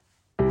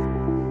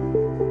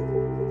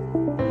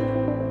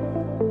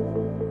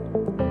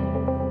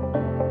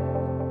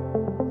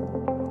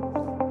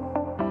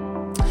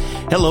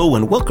Hello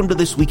and welcome to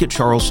This Week at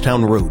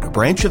Charlestown Road, a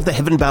branch of the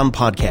Heaven Bound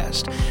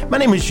podcast. My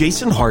name is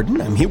Jason Harden.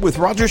 I'm here with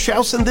Roger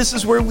Schaus, and this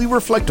is where we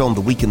reflect on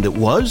the weekend that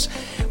was.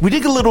 We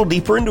dig a little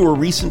deeper into a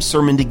recent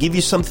sermon to give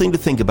you something to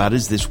think about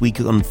as this week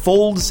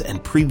unfolds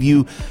and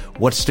preview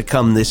what's to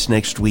come this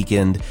next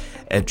weekend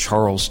at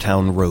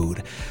Charlestown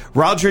Road.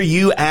 Roger,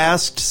 you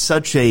asked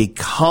such a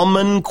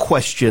common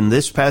question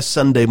this past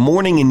Sunday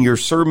morning in your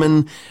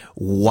sermon,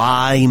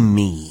 why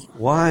me?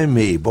 Why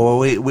me?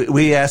 Boy,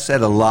 we ask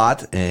that a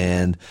lot,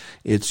 and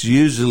it's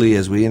usually,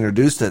 as we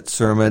introduce that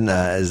sermon,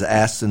 is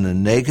asked in the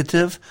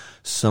negative.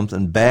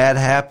 Something bad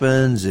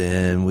happens,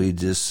 and we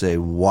just say,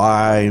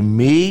 why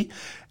me?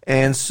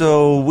 And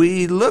so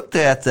we looked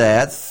at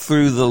that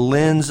through the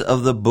lens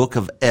of the book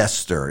of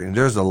Esther. And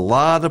there's a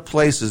lot of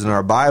places in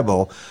our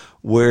Bible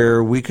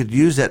where we could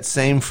use that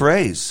same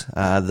phrase.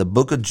 The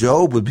book of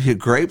Job would be a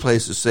great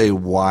place to say,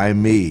 why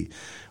me?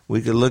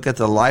 We could look at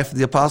the life of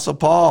the Apostle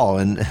Paul,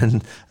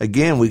 and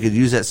again, we could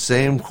use that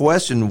same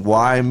question,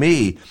 why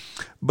me?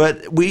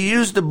 But we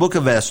use the book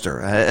of Esther.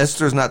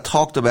 Esther is not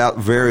talked about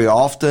very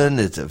often.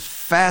 It's a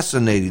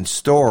fascinating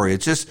story.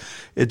 It's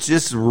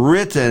just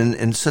written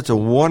in such a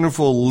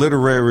wonderful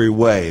literary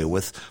way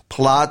with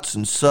plots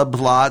and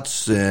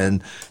subplots,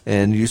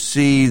 and you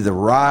see the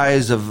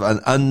rise of an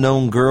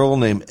unknown girl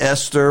named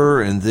Esther,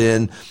 and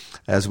then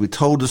as we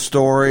told the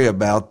story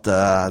about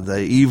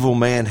the evil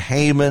man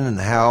Haman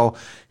and how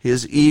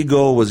his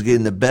ego was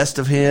getting the best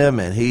of him,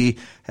 and he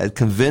had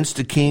convinced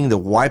the king to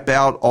wipe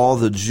out all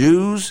the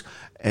Jews.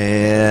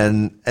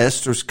 And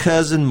Esther's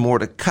cousin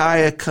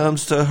Mordecai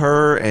comes to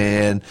her,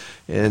 and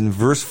in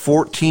verse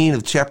 14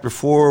 of chapter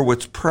 4,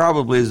 which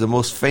probably is the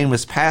most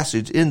famous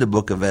passage in the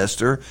book of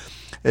Esther,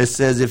 it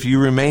says, if you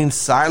remain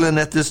silent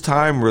at this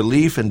time,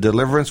 relief and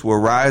deliverance will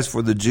rise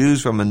for the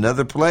Jews from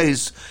another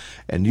place,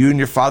 and you and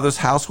your father's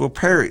house will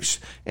perish.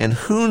 And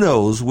who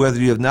knows whether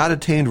you have not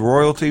attained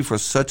royalty for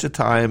such a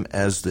time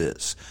as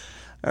this.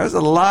 There's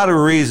a lot of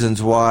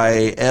reasons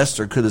why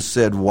Esther could have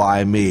said,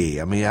 why me?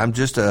 I mean, I'm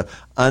just a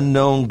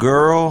unknown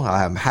girl.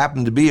 I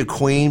happen to be a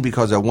queen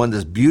because I won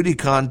this beauty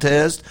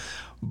contest.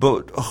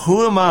 But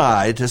who am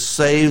I to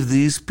save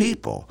these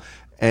people?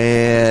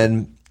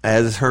 And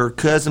as her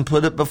cousin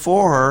put it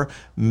before her,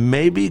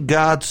 maybe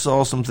God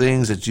saw some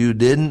things that you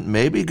didn't.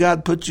 Maybe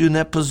God put you in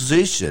that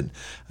position.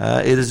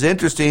 It is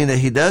interesting that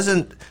he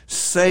doesn't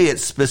say it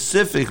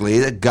specifically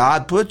that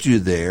God put you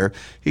there.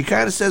 He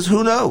kind of says,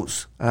 who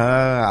knows?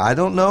 I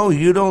don't know.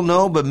 You don't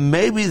know, but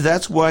maybe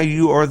that's why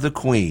you are the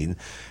queen.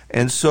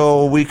 And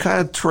so we kind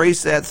of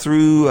traced that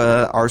through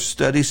our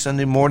study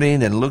Sunday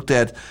morning and looked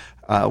at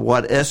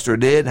what Esther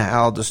did,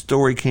 how the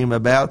story came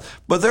about.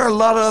 But there are a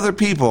lot of other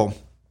people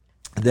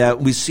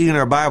that we see in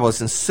our Bible.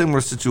 It's in a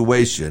similar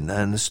situation.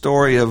 And the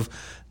story of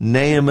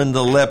Naaman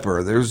the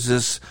leper. There's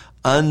this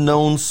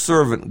unknown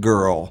servant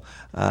girl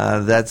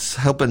that's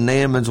helping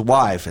Naaman's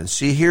wife, and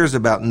she hears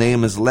about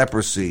Naaman's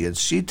leprosy, and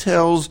she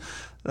tells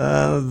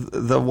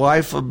the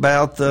wife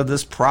about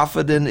this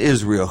prophet in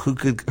Israel who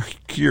could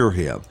cure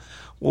him.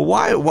 Well,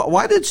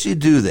 why did she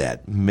do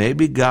that?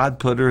 Maybe God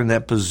put her in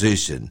that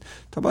position.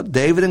 Talk about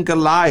David and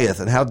Goliath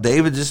and how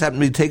David just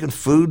happened to be taking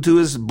food to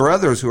his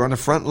brothers who were on the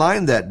front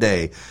line that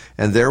day.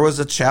 And there was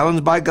a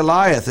challenge by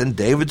Goliath, and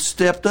David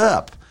stepped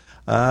up.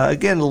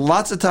 Again,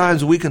 lots of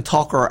times we can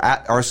talk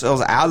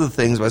ourselves out of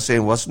things by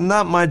saying, well, it's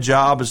not my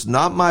job, it's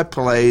not my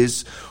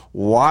place,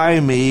 why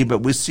me?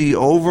 But we see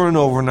over and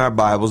over in our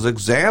Bibles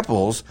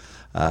examples,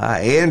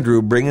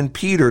 Andrew bringing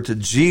Peter to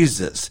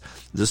Jesus,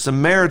 the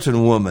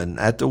Samaritan woman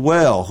at the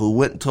well who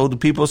went and told the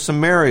people of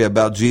Samaria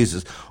about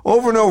Jesus.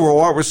 Over and over,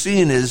 what we're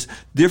seeing is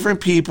different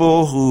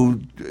people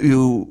who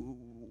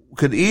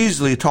could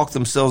easily talk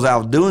themselves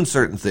out of doing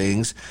certain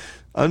things,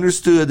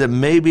 understood that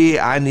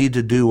maybe I need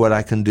to do what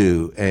I can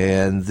do.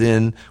 And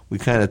then we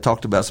kind of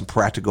talked about some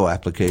practical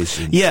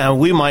applications. Yeah,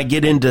 we might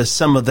get into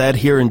some of that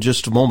here in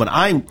just a moment.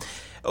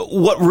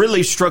 What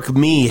really struck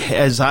me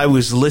as I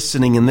was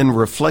listening and then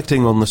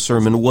reflecting on the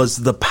sermon was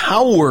the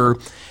power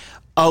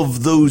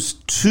of those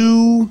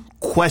two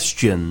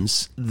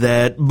questions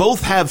that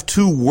both have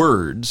two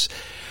words,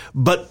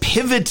 but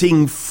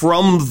pivoting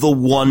from the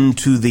one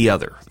to the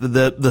other.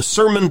 The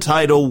sermon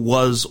title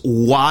was,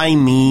 Why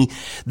Me?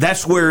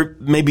 That's where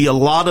maybe a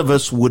lot of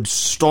us would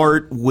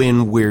start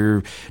when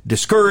we're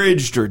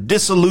discouraged or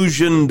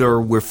disillusioned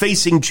or we're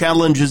facing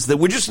challenges that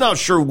we're just not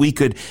sure we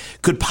could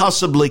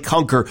possibly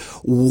conquer.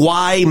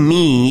 Why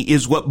me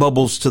is what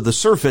bubbles to the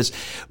surface.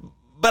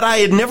 But I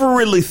had never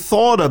really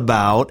thought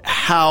about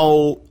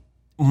how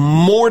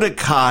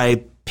Mordecai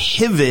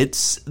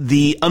pivots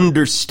the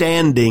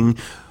understanding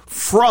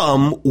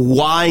from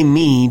why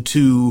me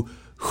to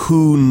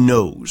who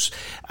knows.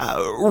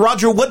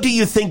 Roger, what do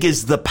you think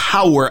is the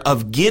power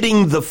of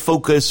getting the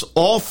focus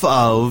off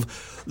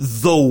of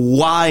the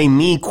why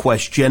me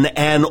question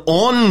and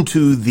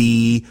onto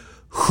the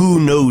who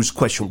knows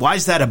question. Why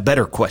is that a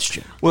better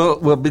question?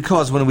 Well,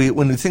 because when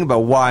we think about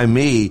why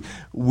me,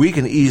 we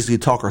can easily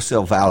talk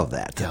ourselves out of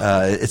that.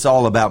 Yeah. It's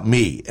all about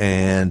me,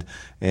 and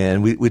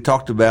we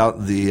talked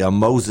about the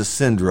Moses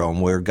syndrome,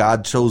 where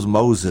God chose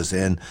Moses,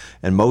 and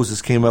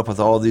Moses came up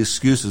with all the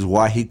excuses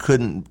why he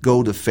couldn't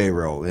go to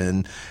Pharaoh,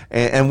 and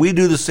we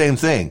do the same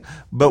thing.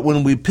 But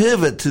when we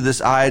pivot to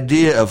this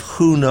idea of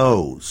who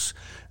knows,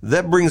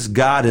 that brings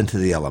God into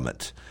the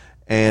element.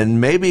 And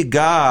maybe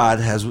God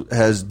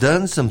has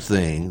done some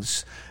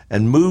things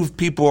and moved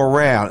people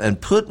around and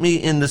put me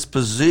in this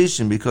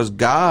position because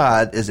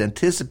God is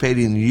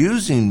anticipating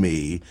using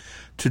me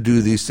to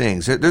do these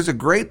things. There's a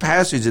great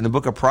passage in the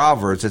book of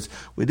Proverbs.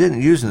 We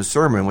didn't use in the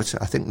sermon, which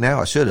I think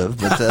now I should have,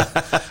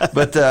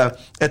 but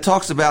it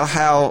talks about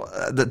how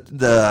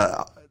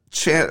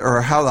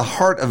how the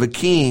heart of a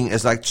king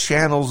is like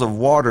channels of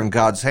water in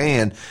God's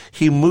hand.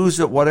 He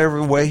moves it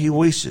whatever way he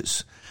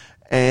wishes.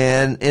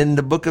 And in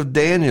the book of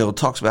Daniel, it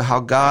talks about how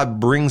God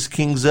brings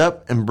kings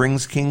up and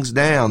brings kings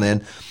down.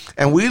 And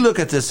we look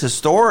at this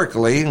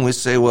historically and we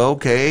say, well,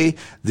 okay,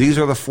 these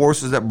are the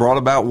forces that brought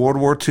about World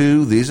War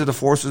II. These are the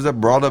forces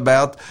that brought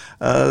about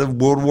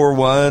World War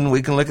I.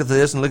 We can look at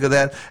this and look at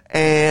that.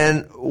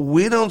 And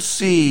we don't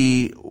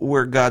see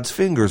where God's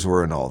fingers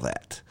were in all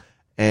that.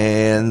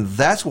 And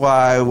that's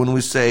why when we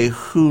say,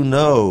 who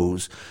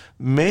knows,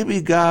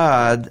 maybe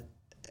God,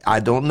 I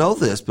don't know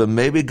this, but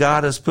maybe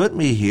God has put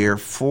me here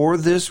for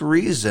this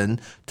reason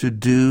to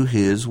do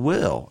his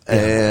will.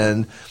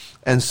 Yeah.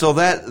 And so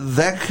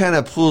that kind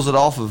of pulls it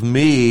off of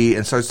me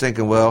and starts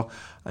thinking, well,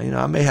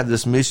 I may have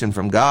this mission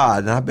from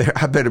God and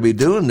I better be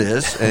doing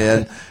this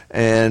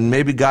and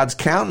maybe God's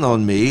counting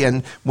on me.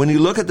 And when you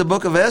look at the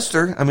book of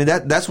Esther, I mean,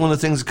 that's one of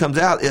the things that comes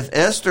out. If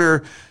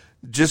Esther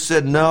just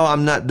said, no,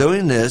 I'm not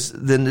doing this,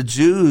 then the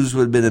Jews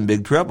would have been in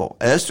big trouble.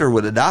 Esther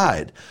would have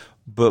died.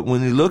 But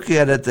when you look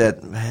at it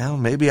that, well,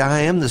 maybe I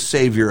am the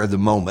savior of the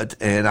moment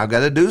and I've got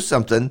to do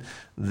something,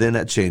 then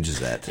that changes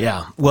that.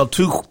 Yeah. Well,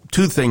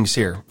 two things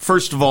here.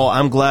 First of all,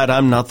 I'm glad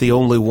I'm not the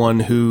only one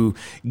who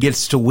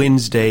gets to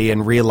Wednesday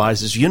and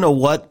realizes, you know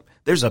what?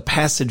 There's a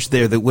passage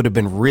there that would have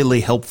been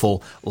really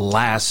helpful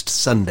last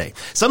Sunday.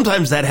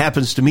 Sometimes that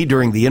happens to me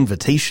during the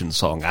invitation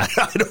song. I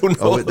don't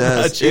know. Oh, it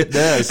does. It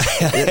does.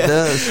 It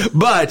does.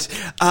 But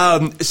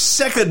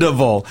second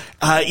of all,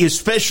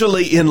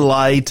 especially in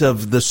light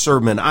of the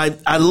sermon,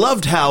 I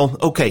loved how,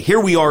 okay, here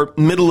we are,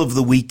 middle of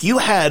the week. You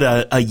had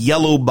a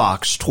yellow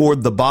box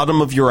toward the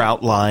bottom of your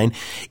outline.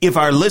 If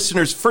our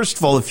listeners, first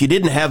of all, if you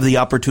didn't have the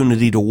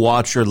opportunity to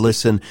watch or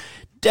listen,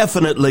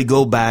 definitely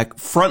go back,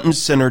 front and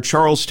center,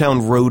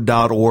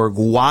 charlestownroad.org.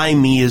 Why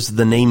Me is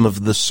the name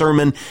of the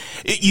sermon.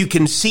 You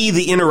can see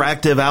the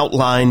interactive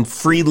outline,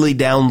 freely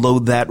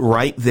download that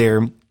right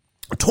there.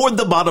 Toward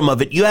the bottom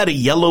of it, you had a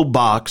yellow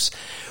box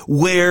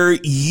where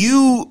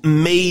you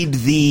made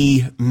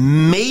the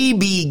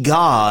maybe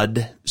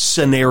God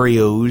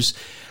scenarios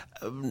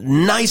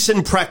nice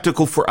and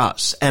practical for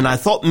us. And I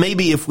thought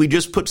maybe if we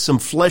just put some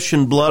flesh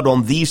and blood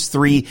on these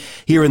three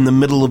here in the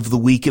middle of the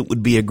week, it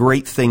would be a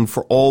great thing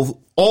for all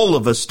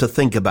of us to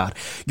think about.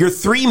 Your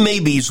three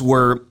maybes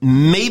were,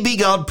 maybe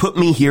God put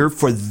me here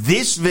for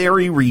this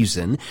very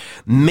reason.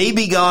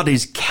 Maybe God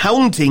is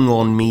counting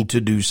on me to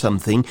do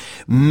something.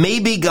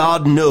 Maybe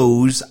God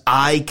knows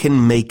I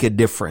can make a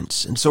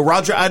difference. And so,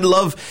 Roger, I'd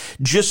love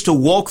just to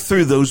walk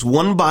through those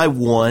one by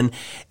one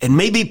and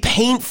maybe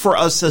paint for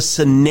us a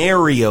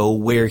scenario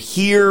where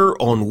here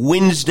on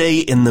Wednesday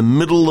in the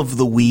middle of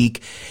the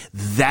week,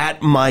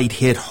 that might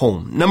hit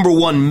home. Number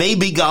one,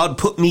 maybe God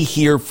put me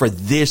here for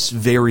this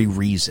very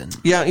reason.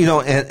 Yeah,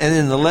 and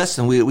in the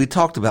lesson, we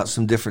talked about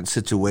some different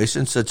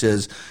situations, such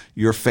as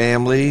your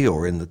family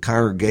or in the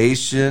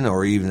congregation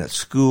or even at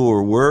school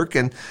or work.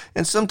 And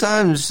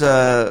sometimes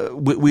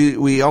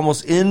we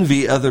almost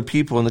envy other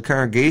people in the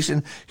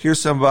congregation.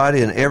 Here's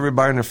somebody and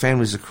everybody in their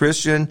family is a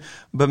Christian,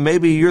 but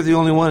maybe you're the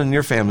only one in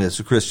your family that's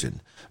a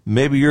Christian.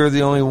 Maybe you're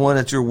the only one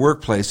at your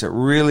workplace that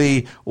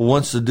really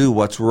wants to do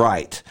what's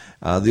right.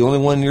 The only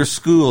one in your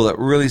school that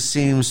really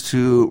seems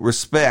to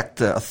respect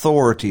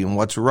authority and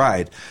what's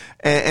right.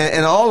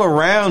 And all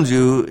around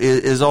you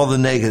is all the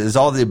negative, is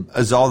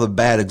all the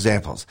bad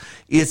examples.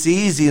 It's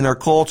easy in our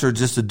culture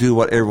just to do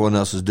what everyone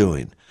else is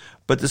doing.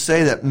 But to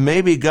say that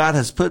maybe God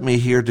has put me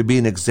here to be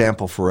an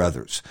example for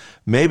others.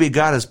 Maybe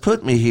God has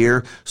put me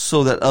here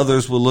so that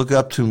others will look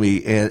up to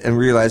me and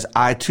realize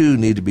I too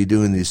need to be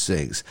doing these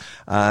things.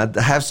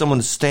 To have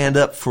someone stand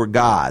up for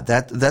God.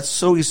 That's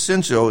so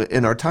essential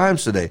in our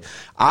times today.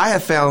 I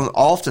have found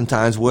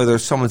oftentimes whether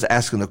someone's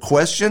asking a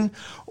question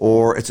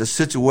or it's a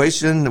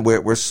situation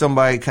where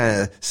somebody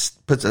kind of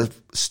puts a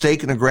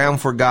stake in the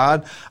ground for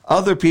God,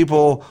 other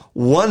people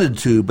wanted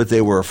to, but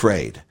they were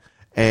afraid.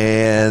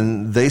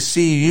 And they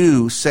see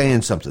you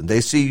saying something. They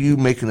see you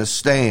making a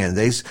stand.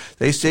 They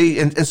see,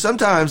 and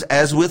sometimes,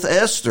 as with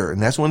Esther, and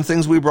that's one of the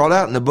things we brought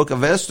out in the book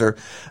of Esther,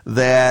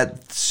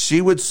 that she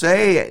would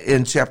say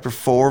in chapter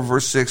 4,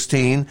 verse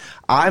 16,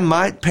 I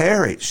might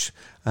perish.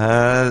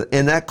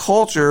 In that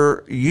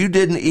culture, you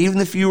didn't, even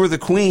if you were the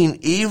queen,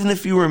 even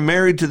if you were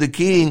married to the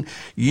king,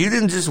 you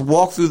didn't just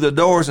walk through the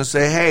doors and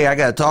say, hey, I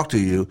got to talk to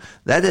you.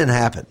 That didn't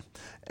happen.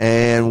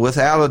 And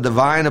without a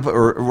divine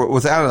or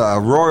without a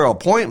royal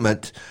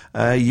appointment,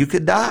 you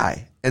could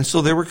die. And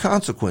so there were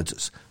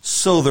consequences.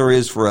 So there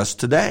is for us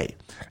today.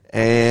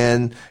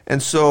 And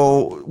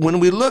so when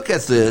we look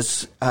at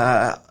this,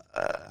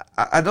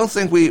 I don't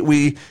think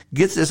we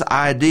get this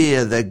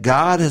idea that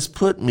God has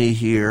put me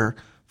here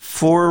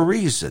for a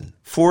reason,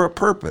 for a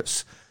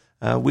purpose.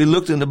 We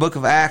looked in the book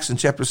of Acts in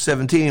chapter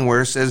 17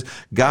 where it says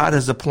God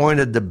has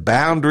appointed the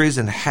boundaries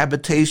and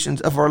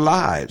habitations of our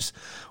lives.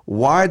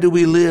 Why do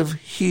we live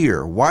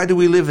here? Why do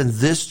we live in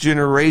this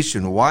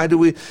generation? Why do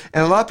we?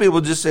 And a lot of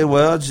people just say,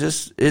 well,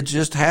 it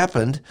just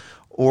happened.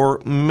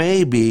 Or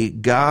maybe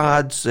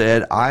God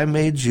said, I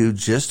made you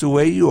just the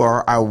way you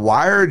are. I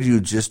wired you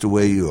just the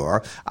way you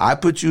are. I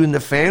put you in the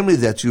family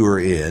that you are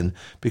in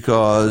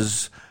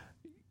because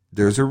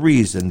there's a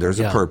reason, there's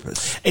a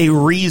purpose. A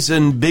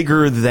reason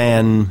bigger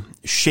than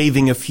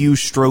shaving a few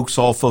strokes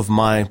off of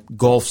my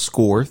golf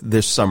score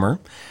this summer.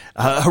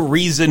 A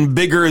reason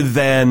bigger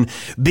than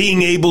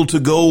being able to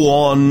go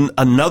on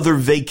another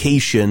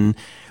vacation.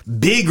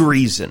 Big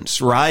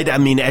reasons, right? I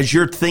mean, as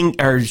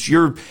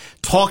you're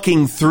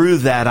talking through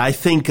that, I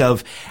think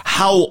of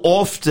how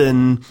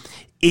often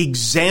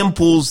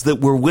examples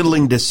that were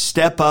willing to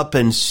step up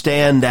and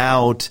stand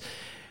out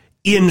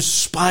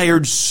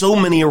inspired so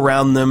many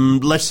around them,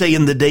 let's say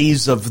in the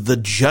days of the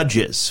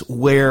Judges,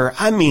 where,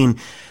 I mean,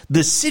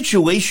 the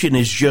situation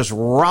is just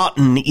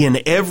rotten in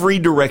every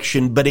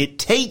direction, but it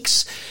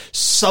takes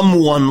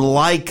someone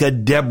like a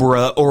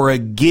Deborah or a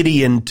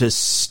Gideon to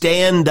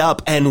stand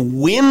up, and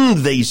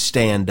when they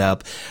stand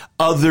up,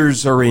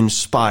 others are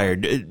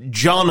inspired.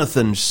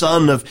 Jonathan,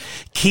 son of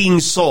King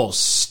Saul,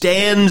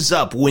 stands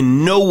up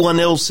when no one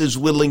else is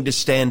willing to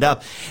stand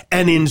up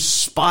and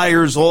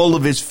inspires all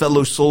of his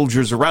fellow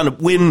soldiers around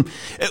him.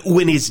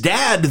 When his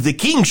dad, the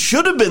king,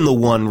 should have been the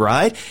one,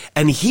 right?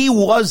 And he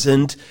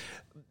wasn't.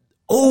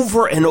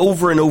 Over and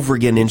over and over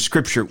again in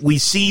Scripture, we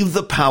see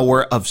the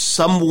power of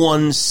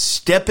someone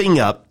stepping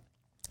up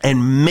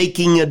and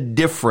making a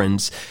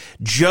difference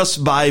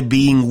just by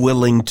being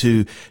willing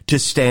to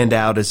stand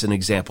out as an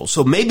example.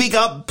 So maybe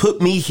God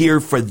put me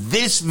here for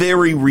this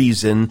very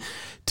reason,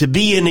 to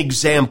be an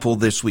example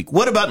this week.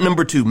 What about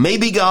number 2?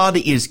 Maybe God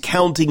is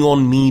counting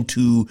on me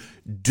to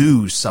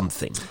do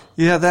something.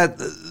 Yeah,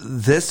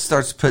 this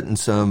starts putting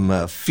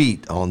some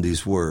feet on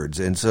these words.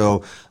 And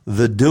so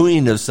the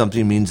doing of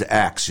something means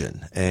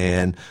action.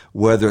 And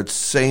whether it's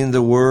saying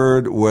the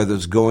word, whether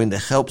it's going to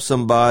help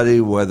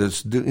somebody, whether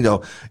it's,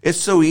 it's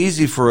so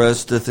easy for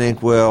us to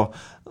think, well,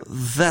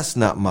 that's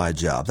not my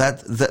job.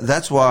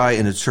 That's why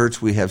in a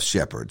church we have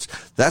shepherds.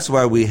 That's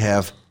why we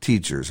have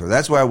teachers, or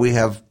that's why we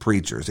have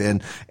preachers,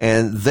 and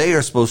they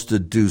are supposed to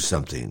do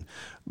something.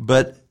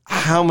 But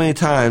how many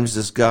times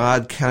is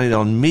God counting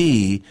on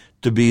me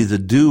to be the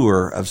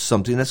doer of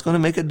something that's going to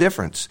make a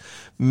difference?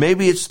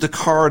 Maybe it's the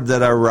card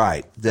that I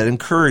write that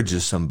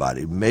encourages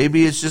somebody.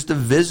 Maybe it's just a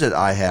visit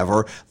I have,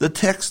 or the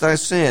text I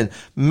send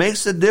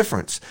makes a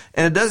difference.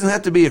 And it doesn't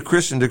have to be a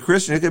Christian to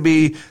Christian. It could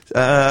be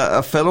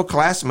a fellow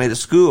classmate at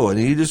school, and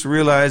you just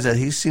realize that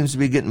he seems to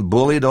be getting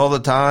bullied all the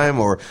time,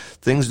 or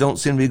things don't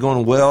seem to be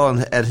going well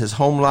at his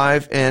home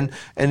life, and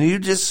you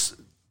just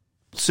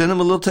send him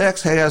a little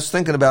text. Hey, I was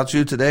thinking about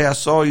you today. I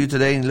saw you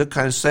today and you look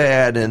kind of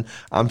sad, and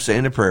I'm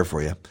saying a prayer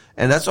for you.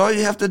 And that's all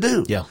you have to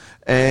do. Yeah.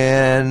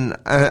 And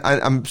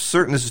I'm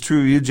certain this is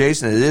true of you,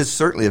 Jason. It is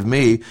certainly of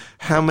me.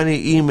 How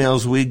many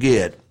emails we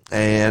get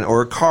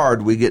or a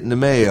card we get in the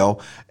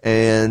mail,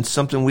 and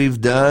something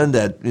we've done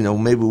that,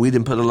 maybe we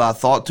didn't put a lot of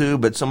thought to,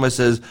 but somebody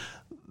says,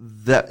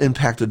 that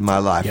impacted my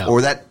life,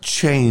 or that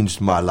changed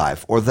my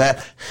life, or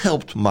that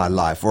helped my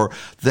life, or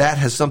that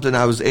has something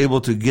I was able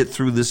to get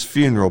through this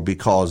funeral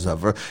because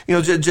of, or,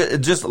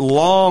 just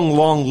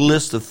long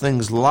list of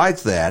things like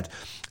that.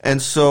 And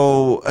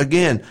so,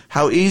 again,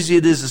 how easy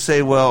it is to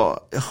say,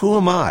 well, who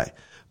am I?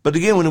 But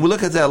again, when we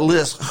look at that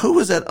list, who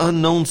was that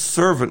unknown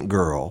servant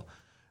girl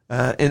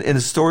in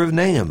the story of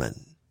Naaman?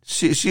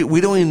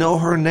 We don't even know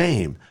her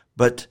name,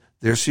 but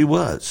there she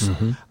was.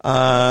 Mm-hmm.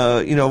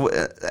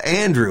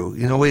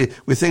 Andrew,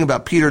 we think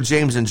about Peter,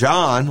 James, and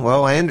John.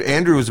 Well,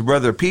 Andrew was the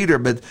brother of Peter,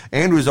 but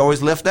Andrew's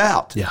always left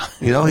out. Yeah.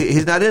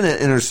 He's not in an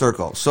inner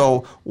circle.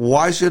 So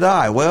why should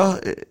I? Well,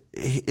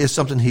 it's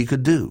something he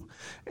could do.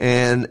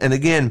 And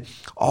again,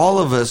 all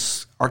of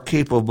us are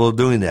capable of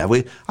doing that.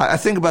 I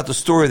think about the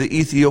story of the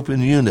Ethiopian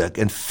eunuch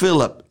and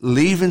Philip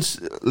leaving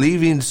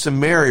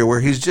Samaria, where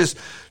he's just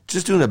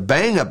doing a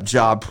bang-up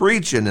job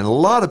preaching, and a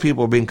lot of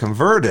people are being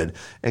converted.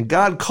 And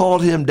God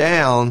called him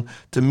down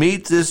to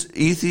meet this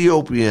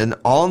Ethiopian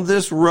on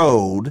this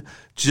road,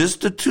 just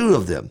the two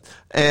of them.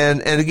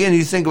 And again,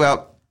 you think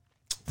about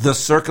the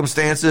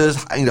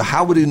circumstances,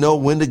 how would he know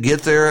when to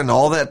get there and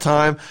all that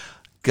time?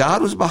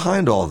 God was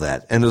behind all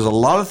that. And there's a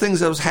lot of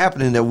things that was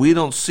happening that we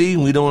don't see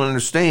and we don't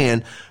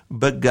understand,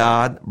 but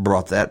God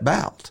brought that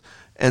about.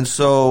 And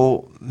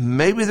so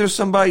maybe there's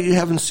somebody you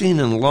haven't seen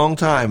in a long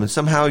time, and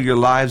somehow your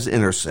lives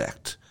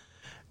intersect.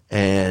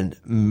 And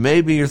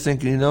maybe you're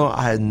thinking,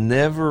 I had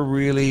never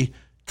really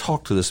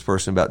talked to this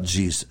person about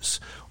Jesus.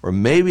 Or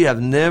maybe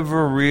I've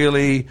never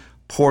really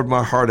poured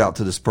my heart out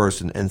to this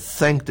person and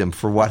thanked him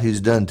for what he's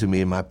done to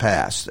me in my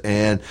past.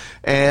 And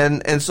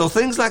so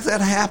things like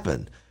that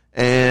happen.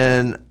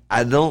 And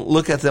I don't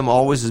look at them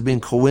always as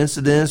being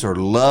coincidence or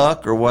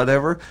luck or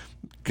whatever.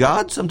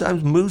 God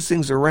sometimes moves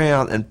things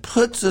around and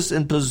puts us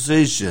in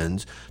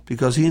positions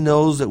because he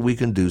knows that we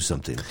can do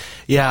something.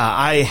 Yeah,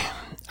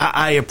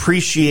 I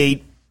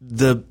appreciate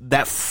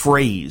that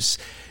phrase,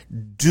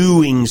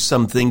 doing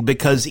something,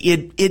 because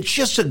it's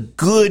just a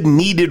good,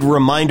 needed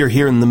reminder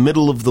here in the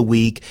middle of the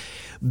week.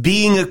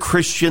 Being a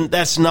Christian,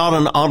 that's not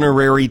an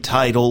honorary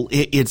title.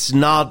 It's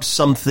not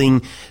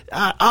something,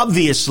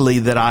 obviously,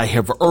 that I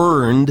have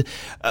earned,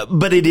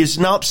 but it is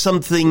not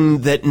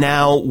something that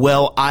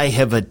now, I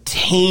have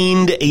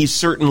attained a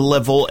certain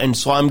level, and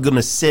so I'm going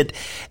to sit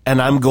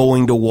and I'm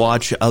going to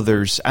watch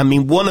others. I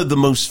mean, one of the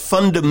most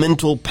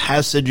fundamental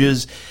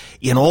passages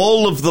in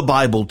all of the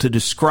Bible to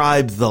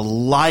describe the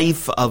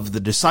life of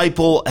the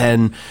disciple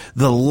and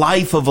the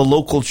life of a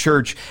local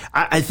church,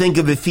 I think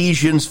of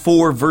Ephesians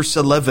 4, verse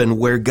 11,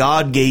 where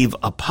God gave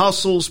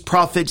apostles,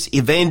 prophets,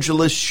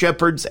 evangelists,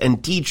 shepherds,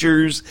 and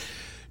teachers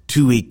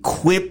to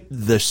equip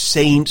the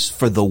saints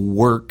for the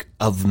work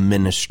of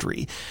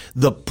ministry.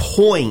 The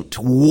point,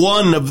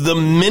 one of the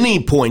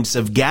many points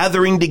of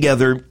gathering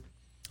together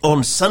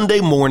on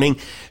Sunday morning,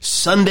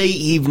 Sunday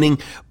evening,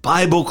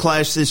 Bible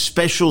classes,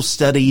 special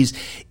studies,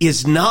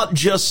 is not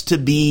just to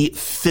be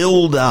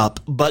filled up,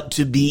 but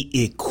to be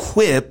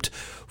equipped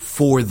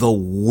for the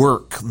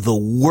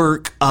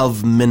work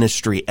of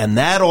ministry. And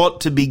that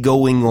ought to be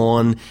going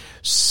on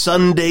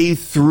Sunday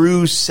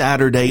through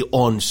Saturday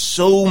on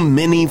so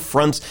many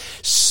fronts,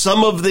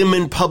 some of them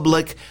in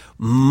public,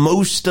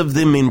 most of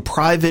them in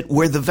private,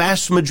 where the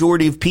vast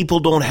majority of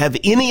people don't have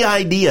any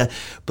idea.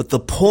 But the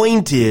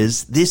point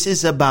is, this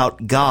is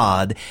about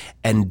God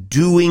and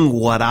doing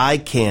what I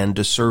can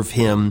to serve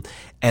him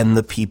and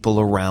the people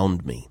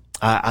around me.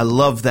 I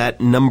love that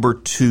number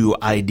 2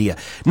 idea.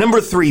 Number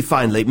 3,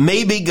 finally,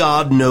 maybe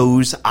God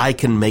knows I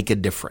can make a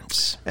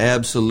difference.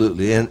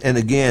 Absolutely. And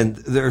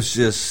again, there's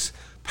just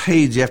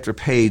page after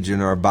page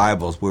in our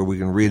Bibles where we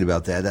can read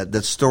about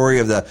that story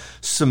of the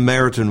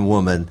Samaritan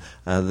woman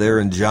there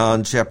in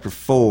John chapter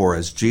 4,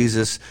 as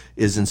Jesus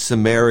is in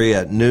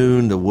Samaria at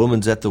noon. The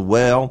woman's at the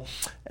well,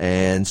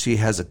 and she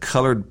has a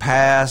colored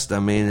past. I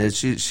mean,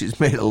 she's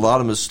made a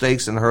lot of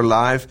mistakes in her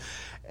life,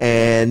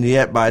 and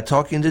yet by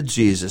talking to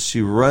Jesus,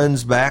 she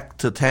runs back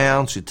to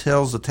town. She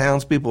tells the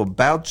townspeople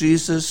about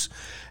Jesus,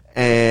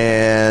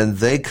 and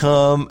they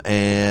come,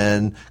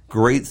 and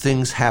great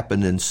things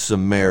happen in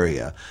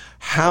Samaria.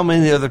 How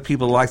many other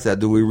people like that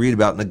do we read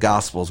about in the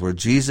Gospels, where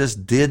Jesus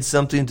did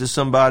something to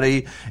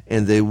somebody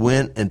and they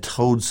went and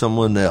told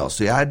someone else?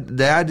 The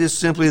idea is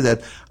simply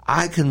that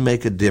I can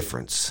make a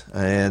difference.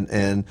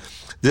 And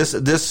this,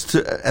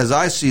 as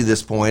I see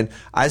this point,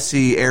 I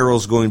see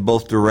arrows going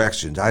both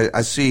directions.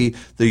 I see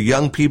the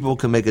young people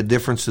can make a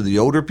difference to the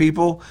older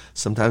people.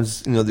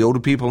 Sometimes, the older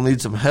people need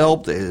some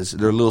help. They're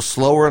a little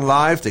slower in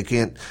life. They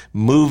can't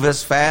move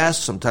as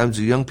fast. Sometimes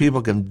the young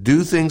people can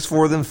do things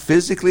for them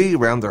physically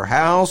around their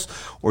house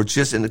or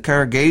just in the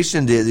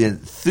congregation, the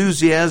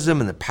enthusiasm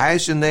and the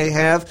passion they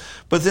have.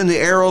 But then the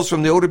arrows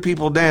from the older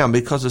people down,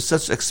 because of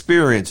such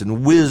experience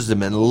and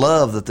wisdom and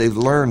love that they've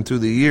learned through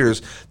the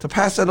years, to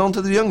pass that on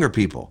to the younger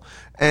people.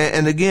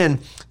 And again,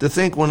 to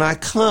think when I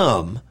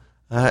come,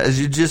 as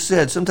you just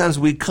said, sometimes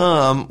we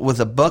come with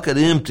a bucket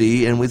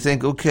empty and we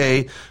think,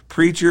 okay,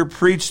 preacher,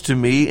 preach to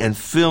me and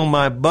fill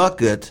my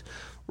bucket,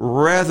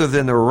 rather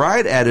than the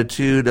right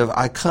attitude of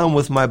I come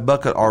with my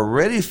bucket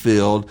already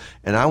filled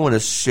and I want to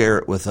share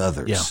it with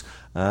others. Yeah.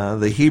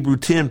 The Hebrew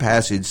 10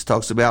 passage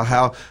talks about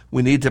how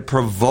we need to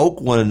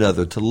provoke one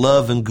another to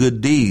love and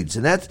good deeds.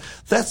 And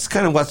that's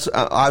kind of what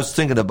I was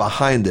thinking of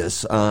behind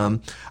this.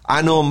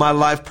 I know in my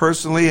life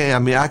personally,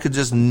 I could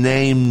just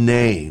name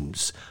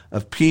names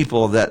of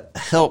people that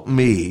helped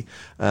me.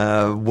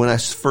 When I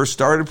first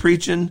started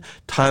preaching,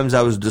 times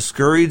I was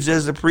discouraged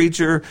as a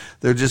preacher.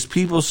 They're just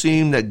people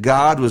seeing that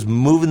God was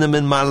moving them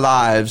in my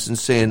lives and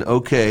saying,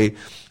 okay,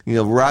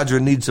 Roger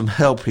needs some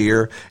help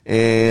here,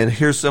 and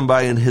here's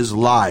somebody in his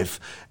life.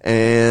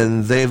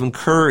 And they've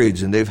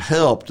encouraged and they've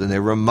helped and they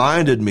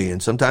reminded me.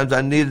 And sometimes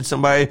I needed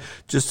somebody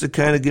just to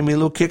kind of give me a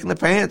little kick in the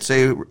pants,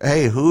 say,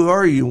 hey, who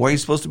are you? What are you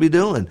supposed to be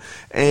doing?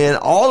 And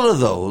all of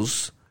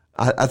those,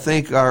 I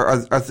think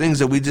are things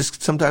that we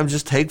just sometimes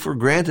just take for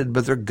granted,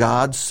 but they're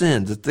God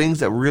sent, the things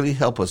that really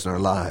help us in our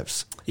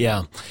lives.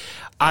 Yeah.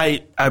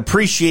 I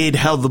appreciate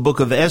how the book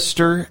of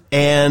Esther,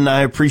 and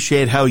I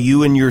appreciate how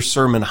you in your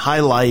sermon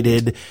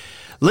highlighted,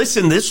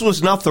 listen, this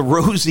was not the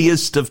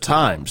rosiest of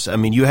times.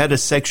 You had a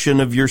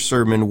section of your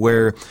sermon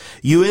where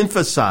you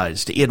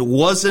emphasized it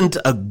wasn't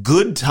a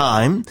good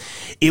time.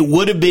 It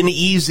would have been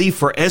easy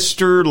for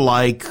Esther,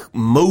 like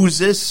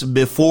Moses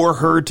before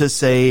her, to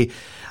say,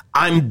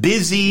 I'm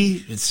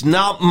busy. It's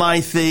not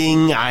my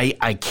thing.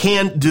 I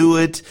can't do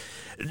it.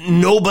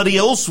 Nobody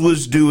else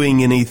was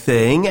doing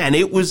anything, and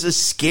it was a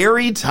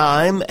scary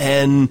time,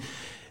 and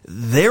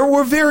there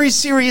were very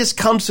serious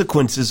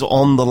consequences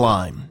on the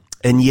line.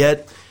 And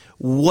yet,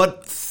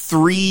 what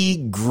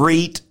three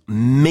great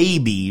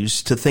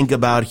maybes to think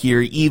about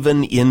here,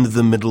 even in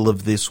the middle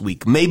of this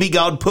week. Maybe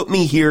God put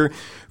me here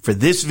for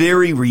this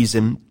very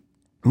reason.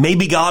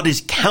 Maybe God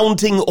is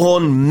counting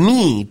on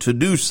me to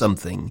do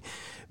something.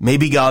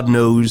 Maybe God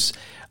knows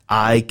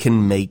I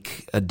can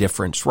make a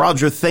difference.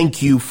 Roger,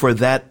 thank you for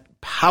that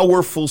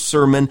powerful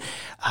sermon.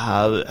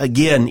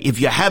 Again, if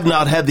you have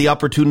not had the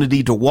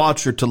opportunity to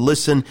watch or to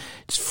listen,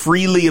 it's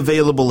freely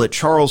available at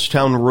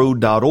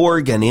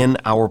charlestownroad.org and in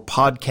our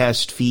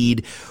podcast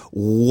feed.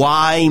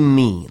 Why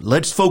me?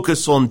 Let's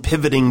focus on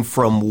pivoting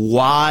from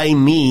why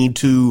me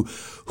to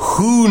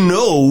who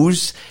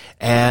knows.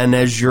 And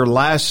as your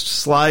last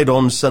slide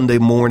on Sunday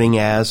morning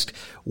asked,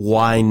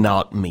 why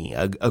not me?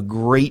 A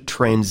great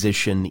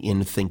transition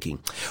in thinking.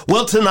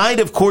 Well, tonight,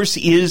 of course,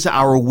 is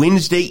our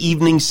Wednesday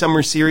evening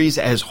summer series.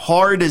 As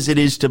hard as it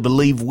is to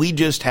believe, we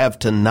just have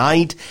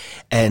tonight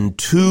and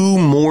 2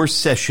 more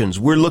sessions.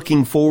 We're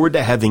looking forward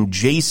to having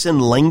Jason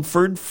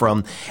Langford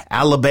from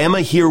Alabama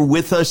here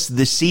with us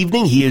this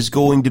evening. He is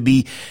going to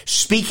be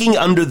speaking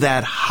under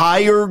that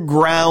higher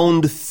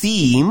ground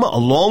theme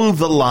along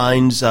the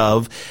lines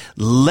of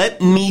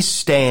let me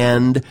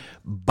stand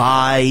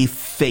by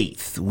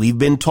faith. We've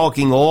been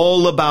talking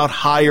all about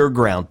higher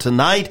ground.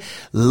 Tonight,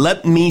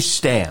 let me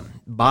stand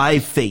by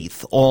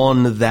faith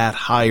on that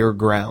higher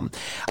ground.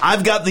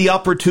 I've got the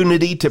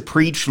opportunity to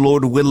preach,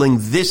 Lord willing,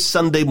 this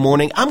Sunday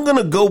morning. I'm going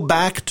to go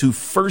back to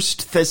 1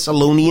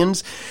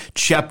 Thessalonians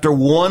chapter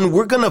 1.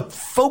 We're going to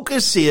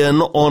focus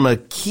in on a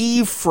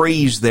key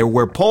phrase there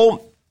where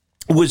Paul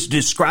was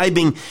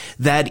describing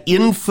that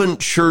infant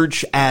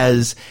church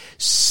as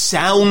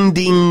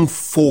sounding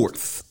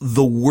forth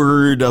the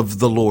word of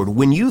the Lord.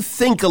 When you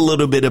think a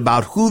little bit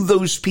about who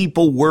those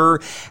people were,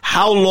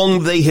 how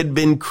long they had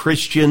been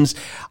Christians,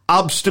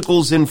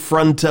 obstacles in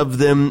front of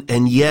them,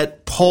 and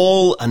yet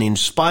Paul, an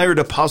inspired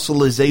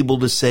apostle, is able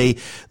to say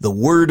the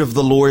word of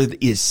the Lord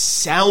is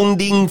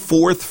sounding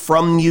forth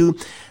from you.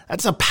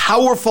 That's a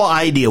powerful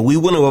idea. We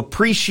want to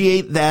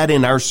appreciate that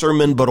in our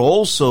sermon, but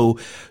also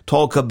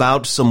talk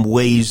about some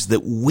ways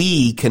that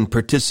we can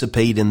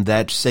participate in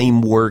that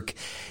same work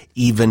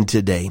even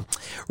today.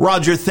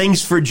 Roger,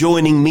 thanks for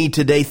joining me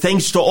today.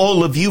 Thanks to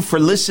all of you for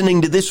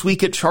listening to This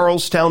Week at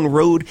Charlestown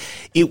Road.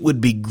 It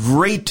would be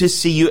great to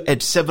see you at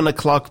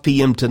 7:00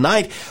 p.m.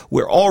 tonight.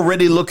 We're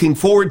already looking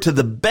forward to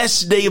the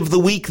best day of the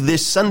week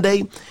this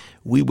Sunday.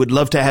 We would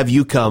love to have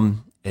you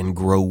come and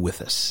grow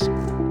with us.